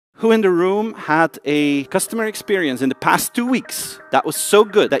Who in the room had a customer experience in the past 2 weeks that was so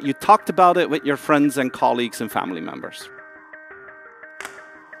good that you talked about it with your friends and colleagues and family members?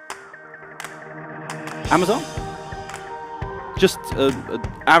 Amazon? Just an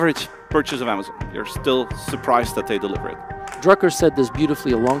average purchase of Amazon. You're still surprised that they deliver it. Drucker said this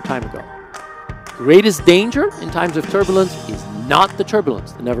beautifully a long time ago. Greatest danger in times of turbulence is not the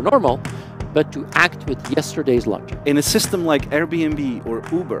turbulence, the never normal, but to act with yesterday's logic. In a system like Airbnb or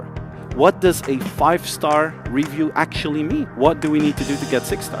Uber, what does a 5-star review actually mean? What do we need to do to get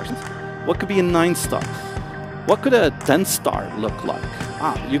 6 stars? What could be a 9-star? What could a 10-star look like?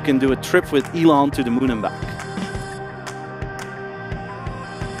 You can do a trip with Elon to the moon and back.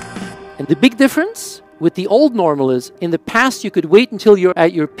 And the big difference with the old normal is, in the past you could wait until you're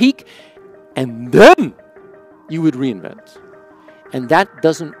at your peak and then you would reinvent. And that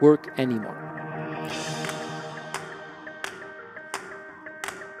doesn't work anymore.